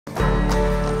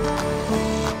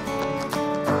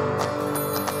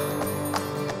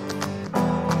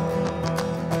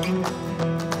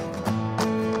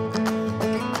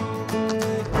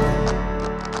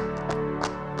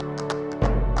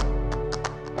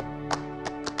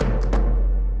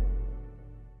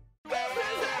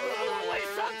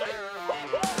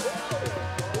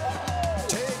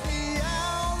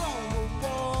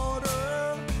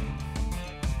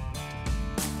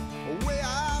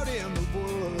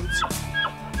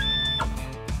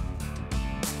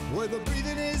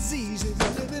is easy, the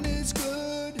living is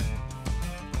good.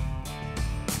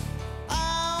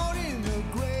 Out in the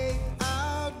great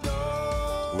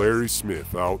outdoors. Larry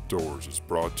Smith Outdoors is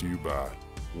brought to you by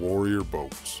Warrior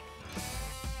Boats,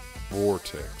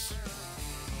 Vortex,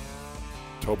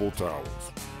 Tubble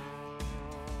Towels,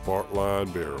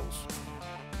 Bartline Barrels,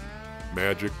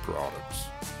 Magic Products,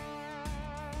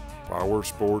 Power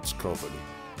Sports Company,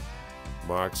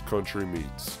 Mike's Country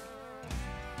Meats,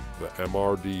 the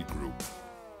MRD Group,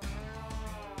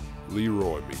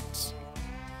 Leroy Meats,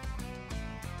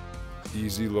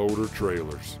 Easy Loader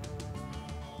Trailers,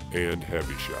 and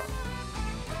Heavy Shop.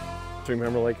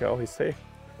 Remember, like I always say,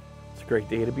 it's a great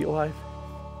day to be alive.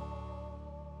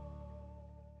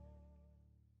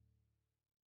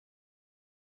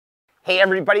 Hey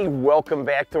everybody, welcome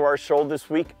back to our show this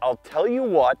week. I'll tell you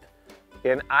what,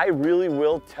 and I really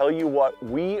will tell you what,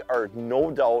 we are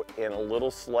no doubt in a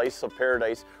little slice of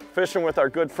paradise fishing with our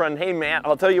good friend. Hey Matt,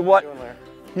 I'll tell you what,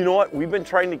 you know what, we've been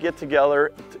trying to get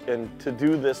together and to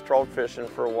do this trout fishing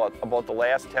for what, about the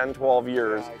last 10, 12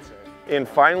 years. And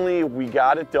finally we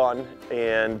got it done.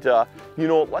 And you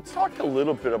know, let's talk a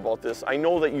little bit about this. I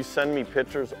know that you send me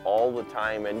pictures all the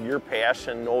time, and your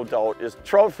passion, no doubt, is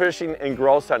trout fishing and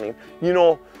grouse hunting. You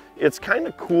know, it's kind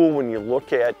of cool when you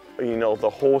look at, you know, the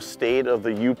whole state of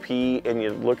the UP, and you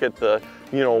look at the,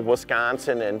 you know,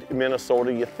 Wisconsin and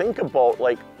Minnesota. You think about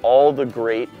like all the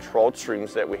great trout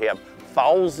streams that we have,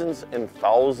 thousands and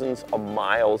thousands of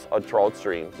miles of trout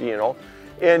streams, you know.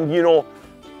 And you know,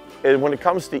 when it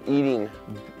comes to eating,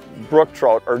 brook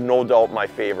trout are no doubt my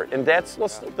favorite, and that's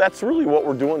really what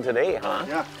we're doing today,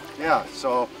 huh? Yeah.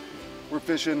 So we're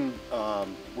fishing. We're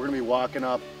gonna be walking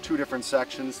up two different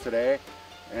sections today,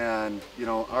 and you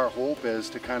know, our hope is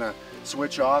to kind of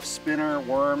switch off spinner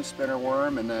worm,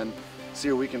 and then see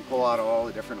if we can pull out all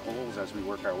the different holes as we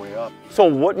work our way up. So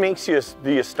what makes you? Do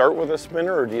you start with a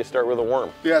spinner or do you start with a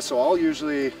worm? Yeah. So I'll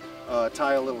usually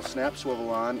tie a little snap swivel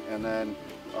on, and then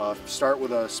start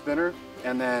with a spinner,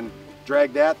 and then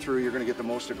drag that through. You're going to get the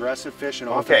most aggressive fish, and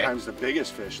oftentimes the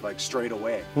biggest fish, like straight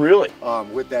away. Really?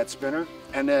 With that spinner.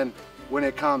 And then when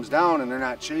it calms down and they're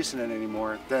not chasing it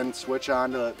anymore, then switch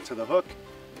on to the hook,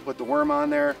 put the worm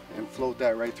on there, and float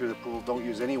that right through the pool. Don't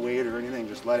use any weight or anything,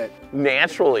 just let it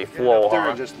naturally flow. There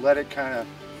and just let it kind of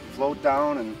float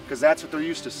down, and because that's what they're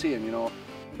used to seeing, you know.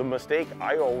 The mistake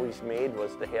I always made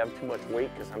was to have too much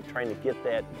weight, because I'm trying to get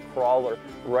that crawler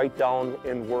right down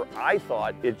in where I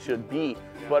thought it should be.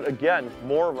 But again,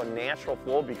 more of a natural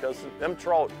flow, because them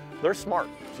trout, they're smart.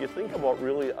 If you think about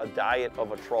really a diet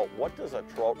of a trout, what does a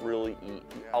trout really eat?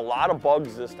 A lot of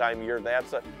bugs this time of year.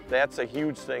 That's a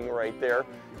huge thing right there.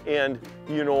 And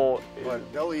you know, but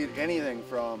they'll eat anything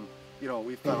from, you know,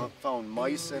 we found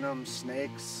mice in them,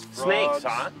 snakes, frogs,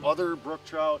 huh? Other brook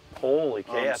trout. Holy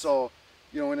cats. So,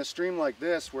 you know, in a stream like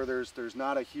this where there's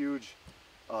not a huge,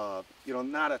 you know,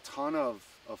 not a ton of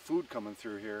food coming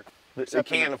through here. They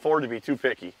can't afford to be too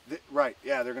picky. Right,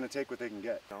 yeah, they're going to take what they can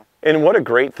get. You know? And what a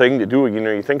great thing to do. You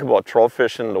know, you think about trout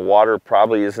fishing, the water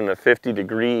probably isn't at 50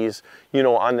 degrees. You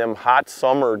know, on them hot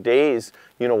summer days,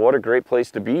 you know, what a great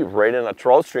place to be, right in a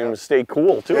trout stream to stay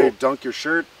cool too. Hey, dunk your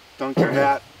shirt, dunk your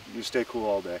hat, you stay cool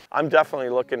all day. I'm definitely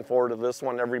looking forward to this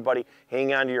one, everybody.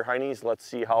 Hang on to your heinies. Let's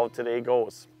see how today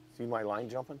goes. See my line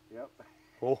jumping? Yep.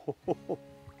 Oh,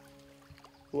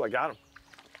 I got him.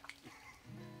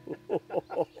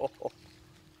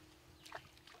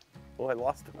 Oh, I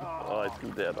lost him. Oh, I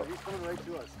threw that up. He's coming right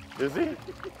to us. Is he?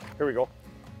 Here we go.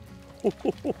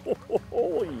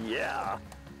 Oh, yeah.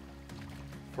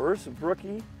 First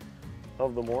brookie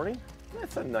of the morning.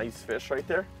 That's a nice fish right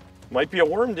there. Might be a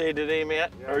worm day today,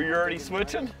 Matt. Yeah, Are you already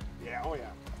switching? Yeah, oh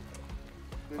yeah.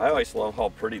 I always love how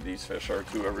pretty these fish are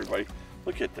too, everybody.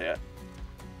 Look at that.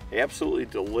 Absolutely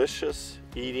delicious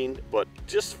eating, but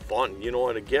just fun, you know,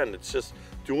 and again, it's just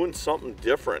doing something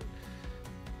different.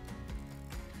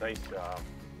 Nice job.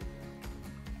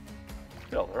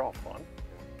 Still, they're all fun.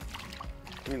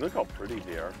 I mean, look how pretty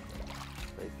they are.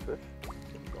 Nice fish.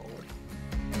 Keep going.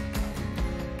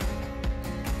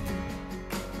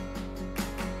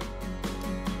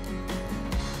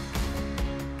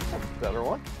 That's a better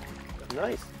one.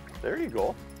 Nice. There you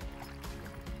go.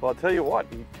 Well, I'll tell you what,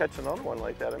 you catch another one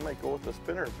like that, I might go with the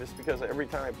spinner, just because every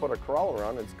time I put a crawler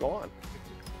on, it's gone.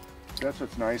 That's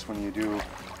what's nice when you do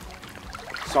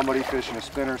somebody fishing a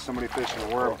spinner, somebody fishing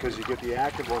a worm, because you get the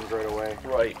active ones right away.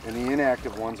 Right. And the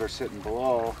inactive ones are sitting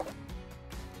below.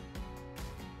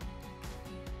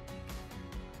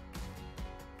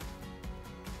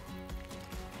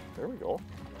 There we go.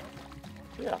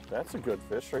 Yeah, that's a good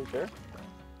fish right there.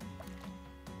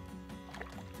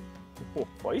 Oh,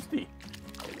 feisty.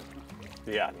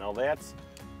 Yeah, now that's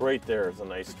Right there is a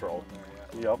nice trout.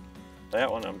 Yep,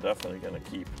 that one I'm definitely gonna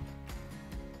keep.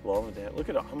 Love that. Look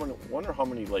at how many, wonder how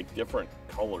many like different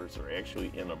colors are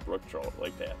actually in a brook trout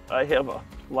like that. I have a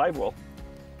live well.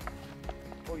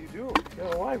 Oh, you do? Yeah,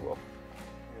 a live well.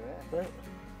 Look at that. Right.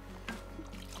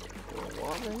 Little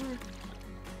water in there.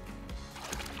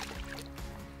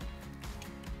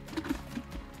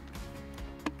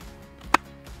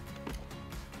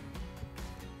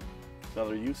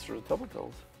 Another use for the tubble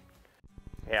toes.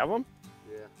 Have them?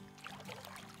 Yeah.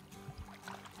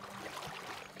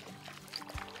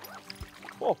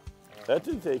 Oh, that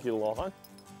didn't take you long.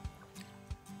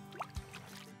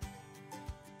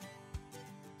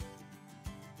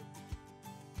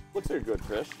 Looks like a good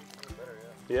fish.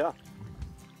 Yeah.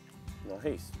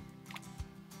 Nice.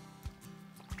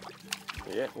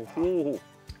 Yeah. Ooh,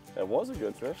 that was a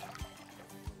good fish.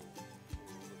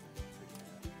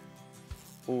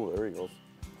 Ooh, there he goes.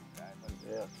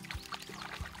 Yeah.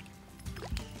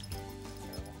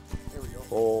 There we go.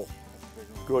 Oh,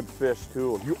 good fish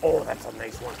too. Oh, that's a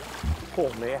nice one.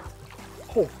 Oh man.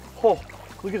 Oh,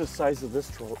 look at the size of this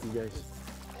trout, you guys.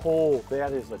 Oh,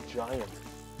 that is a giant.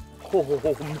 Oh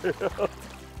man.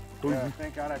 Yeah,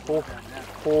 thank God I Oh, put that net.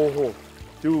 oh,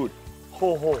 dude.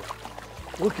 Oh,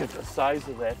 look at the size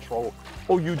of that trout.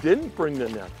 Oh, you didn't bring the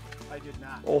net. I did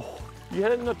not. Oh, you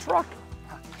had it in the truck.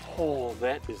 Oh,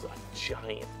 that is a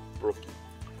giant brookie.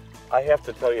 I have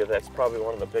to tell you, that's probably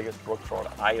one of the biggest brook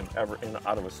trout I have ever,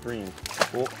 out of a stream,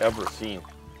 ever seen.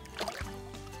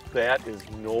 That is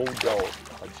no doubt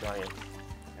a giant.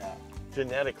 Yeah.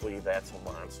 Genetically, that's a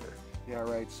monster. Yeah,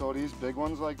 right. So these big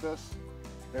ones like this,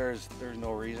 there's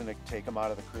no reason to take them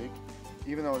out of the creek.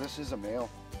 Even though this is a male,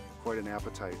 quite an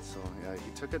appetite. So yeah,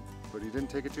 he took it, but he didn't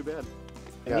take it too bad.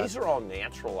 And these are all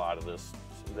natural out of this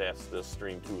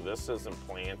stream too. This isn't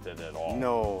planted at all.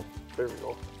 No. There we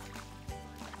go.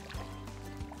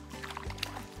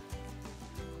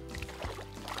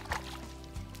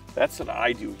 That's what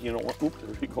I do. You know what? Oop,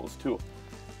 there he goes too.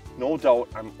 No doubt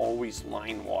I'm always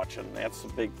line watching. That's the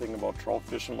big thing about trout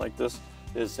fishing like this,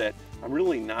 is that I'm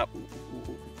really not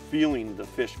feeling the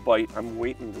fish bite. I'm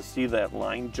waiting to see that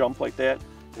line jump like that.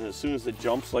 And as soon as it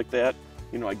jumps like that,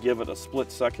 you know, I give it a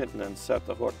split second and then set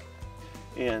the hook.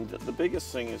 And the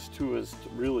biggest thing is too, is to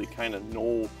really kind of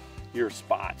know your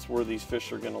spots where these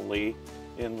fish are gonna lay.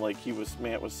 And like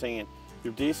Matt was saying,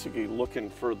 you're basically looking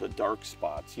for the dark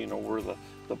spots, you know, where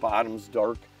the bottom's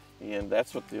dark. And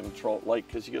that's what the trout like,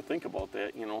 because you gotta think about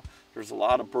that, you know, there's a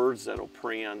lot of birds that'll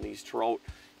prey on these trout.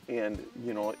 And,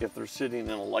 you know, if they're sitting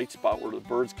in a light spot where the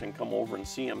birds can come over and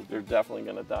see them, they're definitely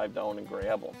gonna dive down and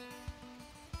grab them.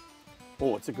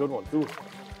 Oh, it's a good one too.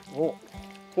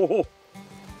 Oh,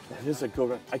 that is a good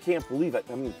one. I can't believe it.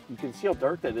 I mean, you can see how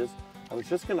dark that is. I was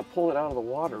just gonna pull it out of the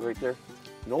water right there.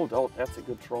 No doubt, that's a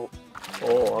good trout.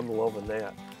 Oh, I'm loving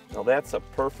that. Now that's a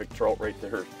perfect trout right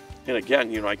there. And again,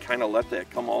 you know, I kind of let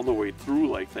that come all the way through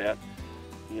like that.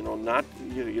 You know,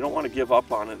 you don't want to give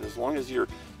up on it. As long as you're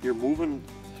moving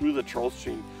through the trout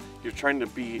stream, you're trying to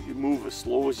move as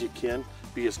slow as you can,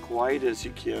 be as quiet as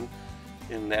you can,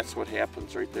 and that's what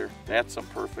happens right there. That's a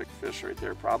perfect fish right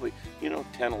there. Probably, you know,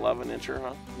 10, 11 incher,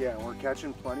 huh? Yeah, we're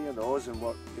catching plenty of those, and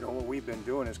what we've been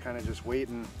doing is kind of just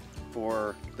waiting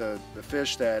for the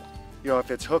fish that, you know,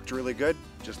 if it's hooked really good,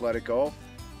 just let it go.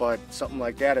 But something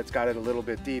like that, it's got it a little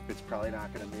bit deep, it's probably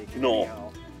not going to make it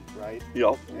anyhow, right? Yep,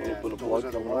 a And little bit of those blood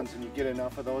are the coming ones, out. and you get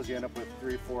enough of those, you end up with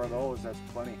 3 or 4 of those, that's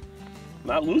plenty.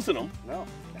 Not losing them. No.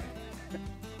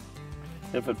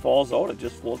 If it falls out, it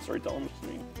just floats right down the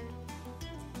stream.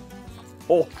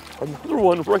 Oh, another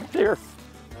one right there.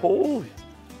 Holy,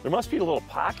 there must be a little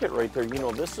pocket right there. You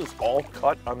know, this is all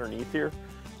cut underneath here.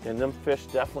 And them fish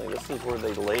definitely, this is where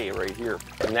they lay right here.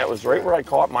 And that was right where I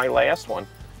caught my last one.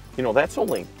 You know, that's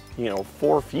only, you know,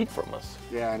 4 feet from us.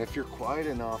 Yeah, and if you're quiet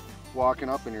enough walking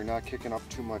up and you're not kicking up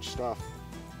too much stuff.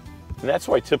 And that's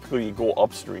why typically you go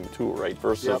upstream too, right?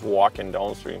 Versus walking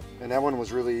downstream. And that one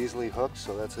was really easily hooked,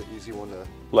 so that's an easy one to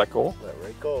Let go. let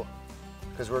right go.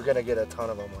 Because we're gonna get a ton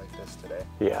of them like this today.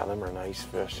 Yeah, them are nice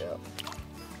fish. Yep.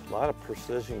 A lot of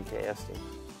precision casting.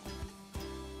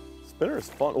 Spinner is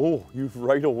fun. Oh, you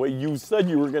right away. You said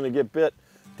you were gonna get bit.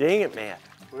 Dang it, man.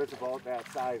 But it's about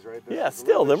that size, right? This Yeah, is a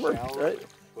still, little them bit are, shallow, right?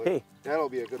 but Hey. that'll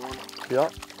be a good one. Yeah.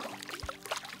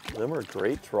 Them are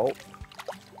great trout.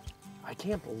 I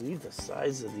can't believe the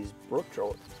size of these brook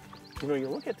trout. You know, you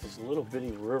look at this little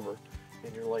bitty river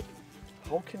and you're like,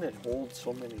 how can it hold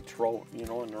so many trout? You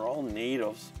know, and they're all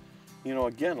natives. You know,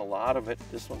 again, a lot of it,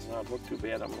 this one's not hooked too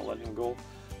bad, I'm gonna let him go.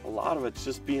 A lot of it's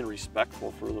just being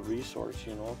respectful for the resource,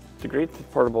 you know. The great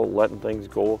part about letting things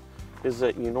go is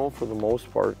that, you know, for the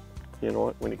most part, you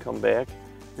know, when you come back,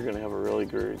 you're gonna have a really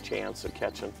good chance of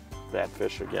catching that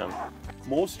fish again.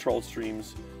 Most trout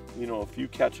streams, you know, if you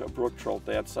catch a brook trout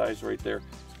that size right there,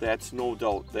 that's no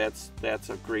doubt, that's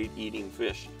a great eating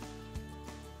fish.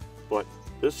 But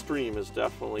this stream has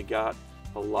definitely got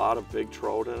a lot of big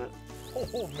trout in it.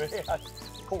 Oh man,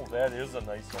 oh that is a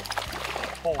nice one.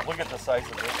 Oh, look at the size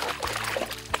of this one.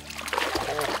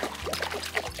 Oh.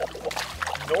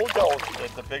 No doubt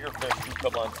that the bigger fish do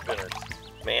come on spinners.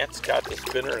 Matt's got the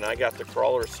spinner and I got the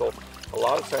crawler, so a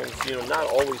lot of times, you know, not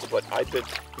always, but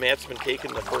Matt's been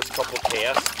taking the first couple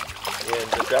casts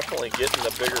and they're definitely getting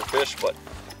the bigger fish, but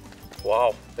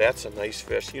wow, that's a nice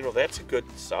fish. You know, that's a good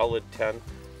solid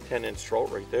 10-inch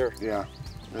trout right there. Yeah,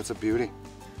 that's a beauty.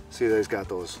 See, they've got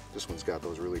those, this one's got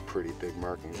those really pretty big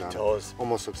markings on it. It does.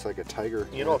 Almost looks like a tiger.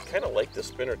 You know, I kind of like the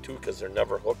spinner too because they're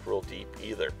never hooked real deep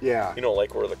either. Yeah. You know,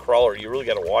 like where the crawler, you really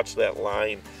got to watch that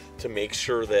line to make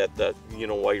sure that, you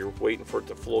know, while you're waiting for it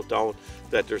to float down,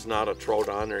 that there's not a trout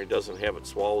on there. He doesn't have it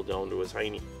swallowed down to his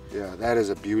hiney. Yeah, that is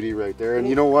a beauty right there. And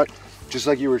you know what? Just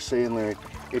like you were saying, Larry,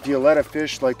 if you let a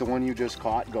fish like the one you just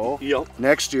caught go, yep,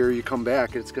 next year you come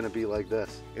back, it's going to be like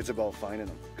this. It's about finding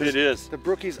them. It is. The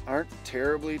brookies aren't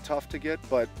terribly tough to get,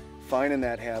 but finding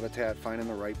that habitat, finding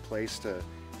the right place to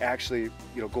actually,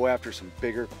 you know, go after some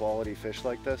bigger quality fish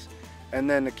like this. And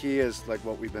then the key is, like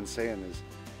what we've been saying, is,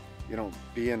 you know,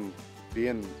 being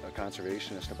a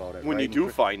conservationist about it. When right? you do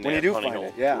find that, when you do find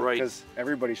it, yeah, right. Because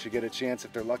everybody should get a chance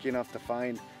if they're lucky enough to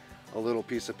find a little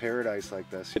piece of paradise like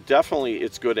this.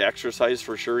 It's good exercise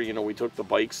for sure. You know, we took the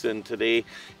bikes in today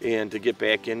and to get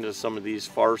back into some of these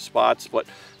far spots, but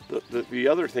the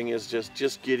other thing is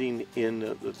just getting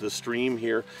in the stream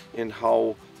here and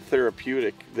how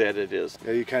therapeutic that it is.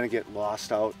 Yeah, you kind of get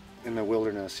lost out in the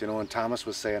wilderness, you know, and Thomas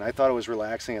was saying, I thought it was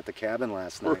relaxing at the cabin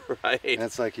last night. Right. And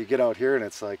it's like, you get out here and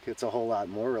it's like, it's a whole lot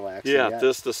more relaxing. Yeah,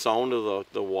 just the sound of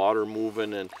the water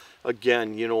moving. And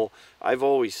again, you know, I've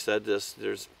always said this,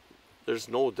 there's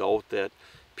no doubt that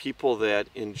people that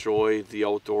enjoy the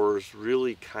outdoors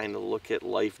really kind of look at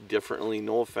life differently.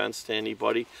 No offense to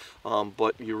anybody,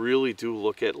 but you really do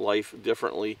look at life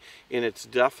differently, and it's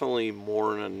definitely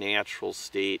more in a natural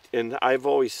state. And I've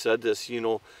always said this, you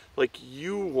know, like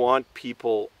you want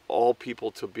all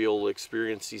people to be able to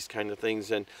experience these kind of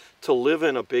things, and to live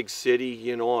in a big city,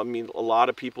 you know, I mean, a lot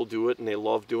of people do it and they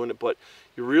love doing it, but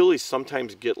you really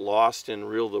sometimes get lost in the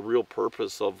real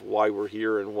purpose of why we're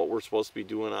here and what we're supposed to be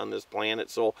doing on this planet.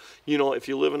 So, you know, if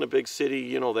you live in a big city,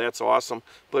 you know, that's awesome,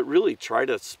 but really try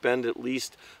to spend at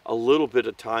least a little bit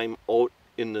of time out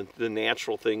in the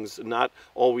natural things, not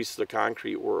always the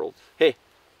concrete world. Hey,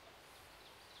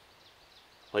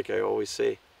 like I always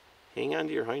say, hang on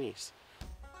to your heinies.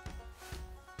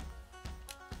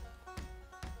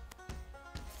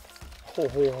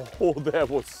 Oh, that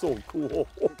was so cool.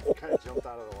 Kind of jumped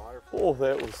out of the water. Oh,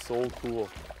 that was so cool.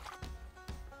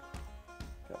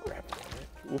 Got wrapped on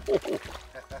it. Whoa,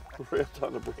 wrapped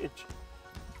on the branch.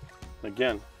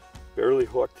 Again, barely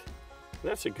hooked. And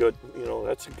that's a good, you know,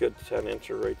 that's a good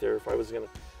 10-incher right there if I was gonna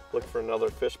look for another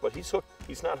fish, but he's hooked.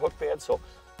 He's not hooked bad, so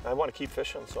I want to keep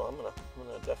fishing, so I'm gonna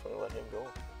definitely let him go.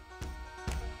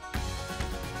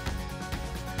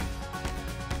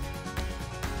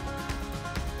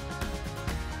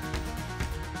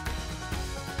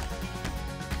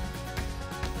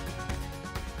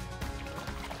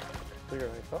 Bigger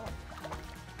than I thought.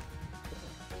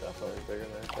 Definitely bigger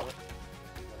than I thought.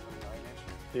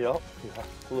 Yep. Yeah.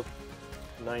 Look,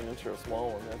 9-inch or a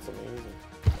small one. That's amazing.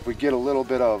 If we get a little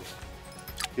bit of,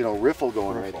 you know, riffle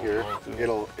going right here, right,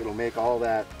 it'll make all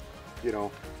that, you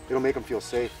know, it'll make them feel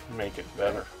safe. Make it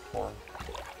better for them.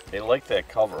 They like that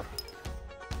cover.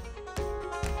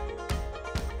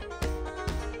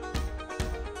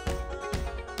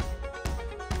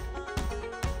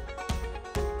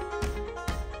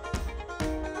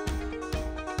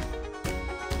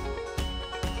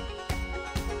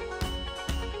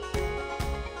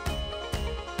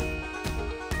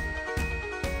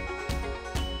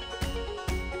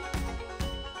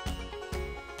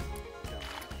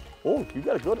 Oh, you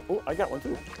got a good, oh, I got one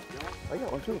too. I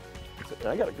got one too.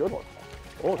 I got a good one.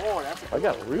 Oh, that's a good I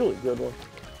got a really good one.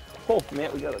 Oh,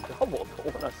 man, we got a double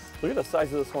going on. Look at the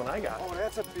size of this one I got. Oh,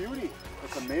 that's a beauty.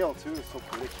 It's a male too, it's so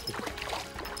pretty.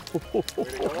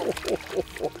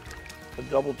 A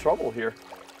double trouble here.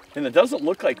 And it doesn't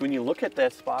look like, when you look at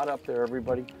that spot up there,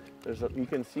 everybody, you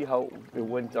can see how it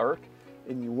went dark,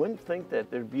 and you wouldn't think that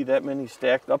there'd be that many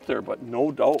stacked up there, but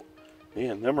no doubt.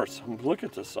 Man, them are some, look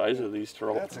at the size of these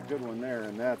trout. That's a good one there,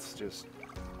 and that's just,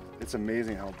 it's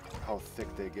amazing how thick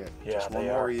they get. Yeah, just one they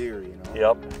more are. year, you know?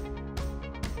 Yep.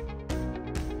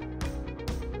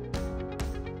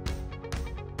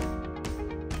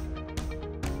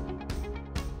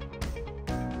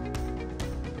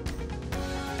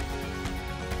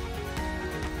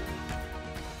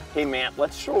 Hey Matt,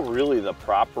 let's show really the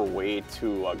proper way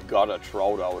to gut a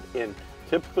trout out. And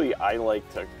typically I like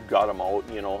to gut them out,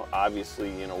 you know,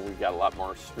 obviously, you know, we've got a lot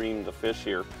more stream to fish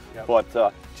here,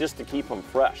 but just to keep them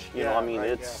fresh, you know, I mean,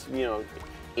 it's, you know,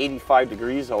 85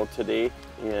 degrees out today,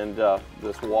 and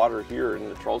this water here in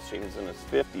the trout stream is in its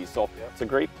 50s, so it's a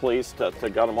great place to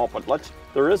gut them out. But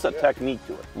there is a technique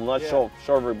to it. Let's show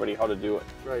everybody how to do it.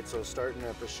 Right, so starting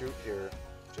at the chute here,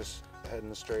 just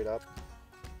heading straight up,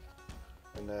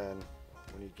 and then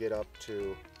when you get up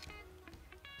to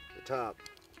the top,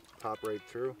 pop right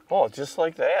through. Oh, just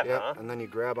like that, huh? And then you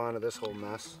grab onto this whole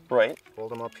mess. Right.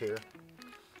 Hold them up here,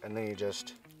 and then you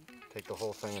just take the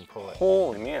whole thing and pull it.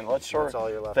 Holy man, let's show That's all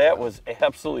you're left that with. was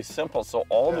absolutely simple. So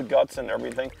all the guts and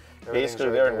everything, basically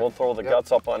right there, and we'll throw the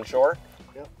guts up on shore.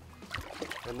 Yep.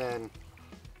 And then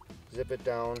zip it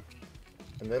down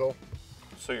the middle.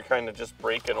 So you're kind of just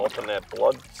breaking open that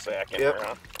blood sac in there,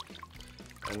 huh?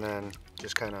 And then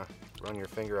just kind of run your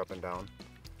finger up and down.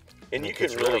 And you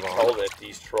can really tell that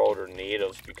these trout are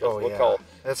natives because look how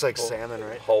that's like salmon,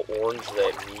 right? How orange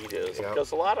that meat is.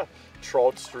 Because a lot of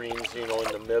trout streams, you know,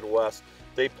 in the Midwest,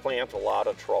 they plant a lot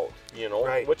of trout, you know,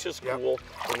 which is cool,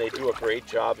 and they do a great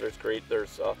job.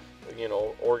 There's you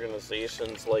know,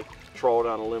 organizations like Trout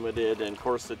Unlimited, and of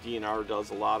course the DNR does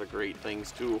a lot of great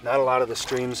things too. Not a lot of the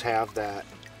streams have that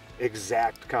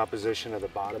exact composition of the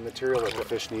bottom material that the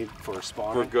fish need for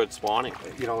spawning. For good spawning.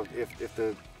 You know, if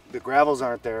the gravels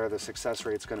aren't there, the success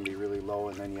rate's going to be really low,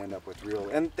 and then you end up with real,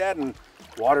 and that and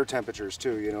water temperatures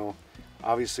too, you know.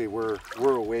 Obviously we're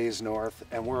a ways north,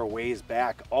 and we're a ways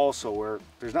back also, where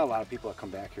there's not a lot of people that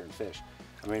come back here and fish.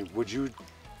 I mean,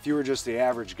 if you were just the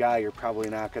average guy, you're probably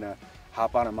not going to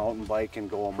hop on a mountain bike and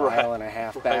go a mile and a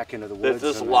half back into the woods.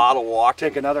 There's a lot of walking.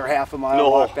 Take another half a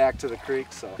mile walk back to the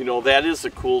creek. So you know, that is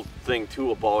the cool thing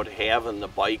too about having the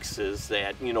bikes, is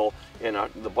that, you know, and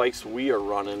the bikes we are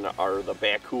running are the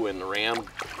Baku and the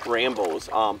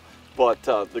Rambos. But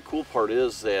the cool part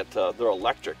is that they're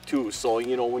electric too. So,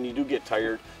 you know, when you do get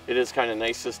tired, it is kind of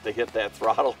nice just to hit that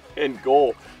throttle and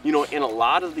go. You know, in a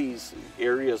lot of these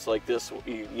areas like this,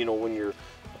 you know, when you're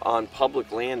on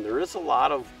public land, there is a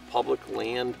lot of public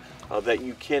land that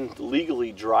you can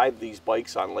legally drive these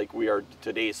bikes on, like we are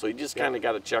today. So you just kind of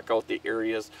got to check out the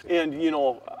areas. And, you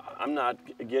know, I'm not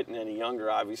getting any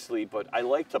younger, obviously, but I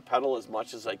like to pedal as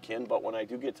much as I can. But when I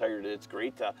do get tired, it's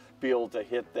great to be able to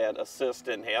hit that assist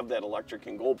and have that electric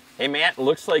and go. Hey, Matt, it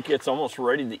looks like it's almost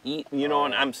ready to eat, you know,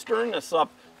 and I'm stirring this up.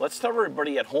 Let's tell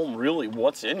everybody at home really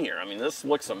what's in here. I mean, this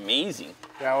looks amazing.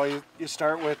 Yeah, well, you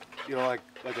start with, you know, like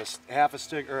half a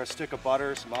stick or a stick of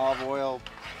butter, some olive oil,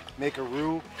 make a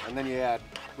roux, and then you add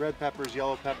red peppers,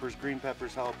 yellow peppers, green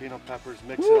peppers, jalapeno peppers,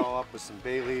 mix it all up with some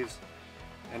bay leaves,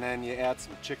 and then you add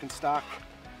some chicken stock,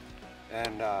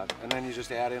 and then you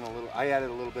just add in a little. I added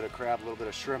a little bit of crab, a little bit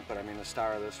of shrimp, but I mean the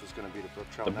star of this was going to be the brook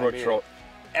trout. The brook trout.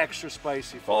 Extra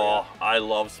spicy for you. I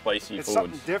love spicy foods. It's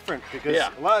something different, because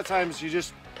a lot of times you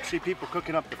just see people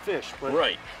cooking up the fish, but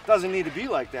it doesn't need to be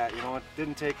like that. You know, it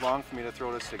didn't take long for me to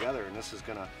throw this together, and this is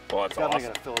gonna definitely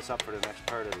gonna fill us up for the next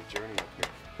part of the journey up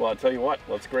here. Well, I'll tell you what,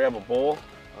 let's grab a bowl,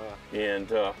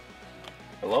 and I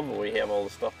love the way you have all the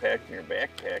stuff packed in your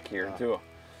backpack here too.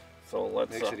 So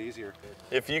let's makes it easier.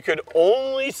 If you could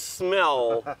only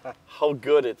smell how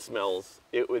good it smells,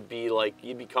 it would be like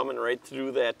you'd be coming right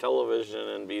through that television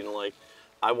and being like,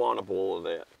 I want a bowl of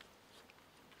that.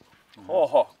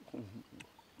 Oh,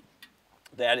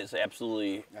 that is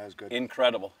absolutely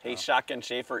incredible. Hey, Shotgun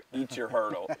Schaefer, eat your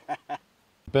heart out.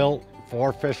 Built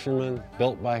for fishermen,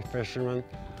 built by fishermen.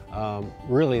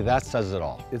 Really, that says it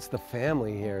all. It's the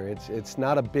family here. It's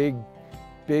not a big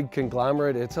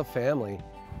conglomerate. It's a family.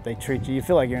 They treat you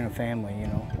feel like you're in a family, you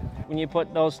know. When you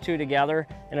put those two together,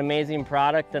 an amazing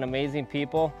product and amazing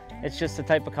people, it's just the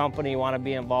type of company you want to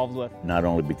be involved with. Not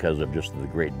only because of just the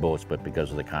great boats, but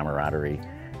because of the camaraderie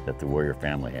that the Warrior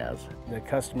family has. The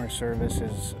customer service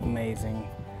is amazing.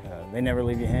 They never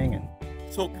leave you hanging.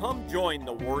 So come join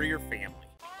the Warrior family.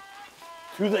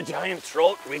 To the giant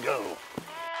trout we go.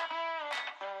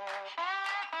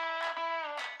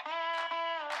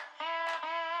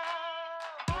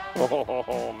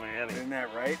 Oh, man. Isn't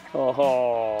that right?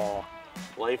 Oh,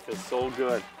 life is so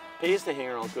good. Pays to hang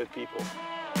around good people.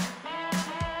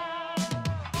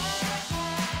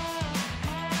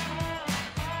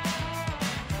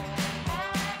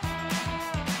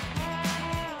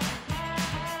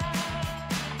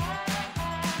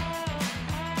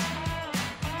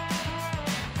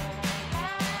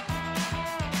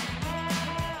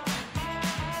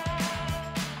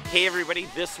 Hey everybody,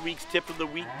 this week's tip of the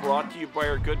week brought to you by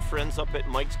our good friends up at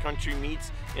Mike's Country Meats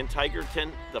in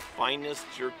Tigerton, the finest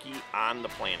jerky on the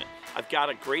planet. I've got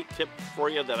a great tip for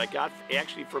you that I got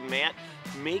actually from Matt,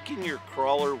 making your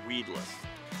crawler weedless.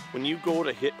 When you go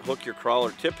to hook your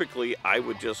crawler, typically I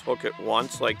would just hook it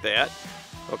once like that,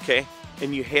 okay?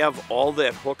 And you have all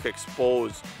that hook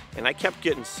exposed, and I kept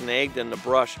getting snagged in the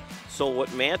brush. So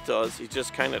what Matt does, he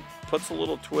just kind of puts a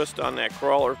little twist on that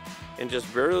crawler and just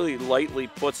very lightly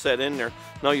puts that in there.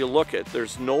 Now you look at,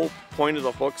 there's no point of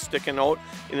the hook sticking out,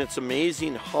 and it's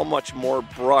amazing how much more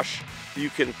brush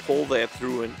you can pull that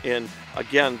through, and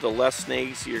again, the less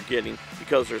snags you're getting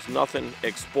because there's nothing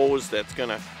exposed that's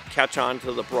gonna catch on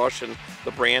to the brush and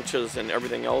the branches and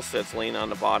everything else that's laying on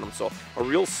the bottom. So a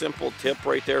real simple tip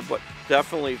right there, but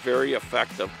definitely very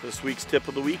effective. This week's tip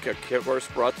of the week, of course,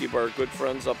 brought to you by our good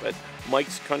friends up at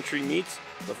Mike's Country Meats,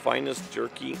 the finest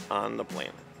jerky on the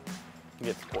planet. You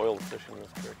get spoiled fishing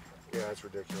this jerky. Yeah, it's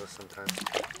ridiculous sometimes.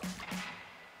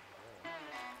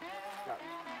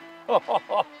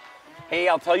 Hey,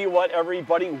 I'll tell you what,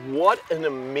 everybody, what an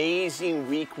amazing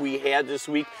week we had this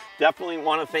week. Definitely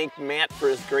want to thank Matt for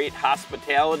his great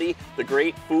hospitality, the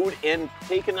great food, and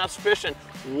taking us fishing.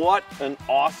 What an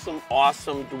awesome,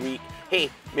 awesome week. Hey,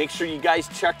 make sure you guys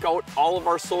check out all of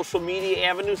our social media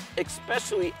avenues,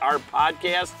 especially our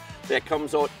podcast that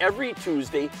comes out every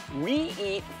Tuesday. We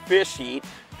Eat, Fish Eat.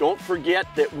 Don't forget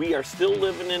that we are still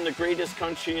living in the greatest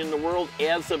country in the world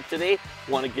as of today.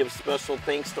 Want to give special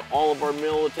thanks to all of our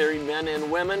military men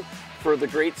and women for the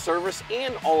great service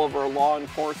and all of our law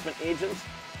enforcement agents.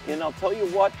 And I'll tell you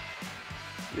what,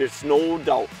 there's no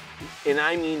doubt, and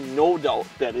I mean no doubt,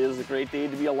 that it is a great day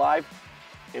to be alive.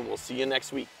 And we'll see you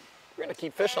next week. We're going to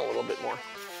keep fishing a little bit more.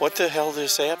 What the hell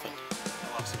just happened?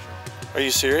 Are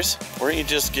you serious? Weren't you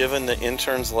just giving the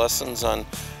interns lessons on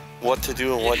what to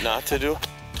do and what not to do?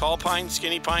 Tall pine,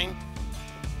 skinny pine,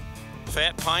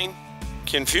 fat pine.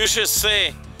 Confucius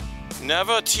say,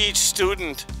 never teach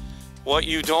student what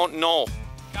you don't know.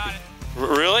 Got it.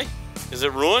 Really? Is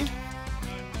it ruined?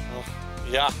 Oh,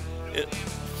 yeah.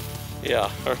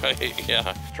 Yeah, all right,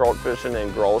 yeah. Trout fishing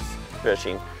and grouse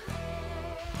fishing.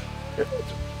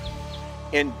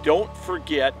 And don't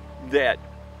forget that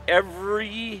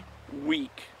every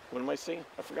week, what am I saying?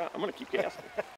 I forgot. I'm gonna keep gassing.